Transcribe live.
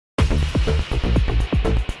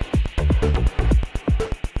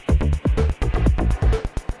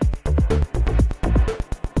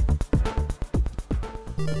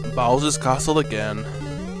Bowser's Castle again.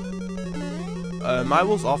 I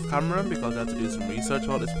was off camera because I had to do some research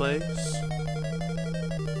about this place.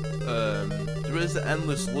 There is an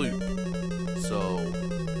endless loop, so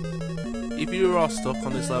if you are stuck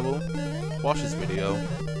on this level, watch this video.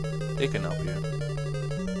 It can help you.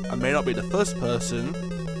 I may not be the first person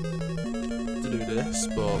to do this,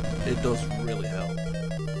 but it does really help.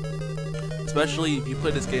 Especially if you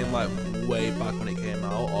play this game like way back when it came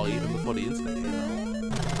out, or even before the internet came out.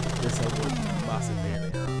 This level is massive pain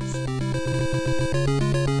in the ass.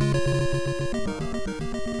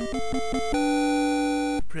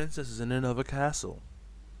 Princess is in another castle.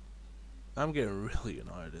 I'm getting really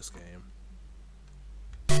annoyed at this game.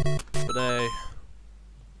 But hey,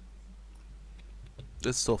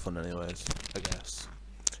 it's still fun anyways, I guess.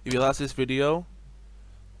 If you like this video,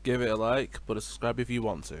 give it a like, but a subscribe if you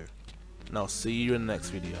want to. And I'll see you in the next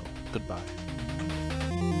video. Goodbye.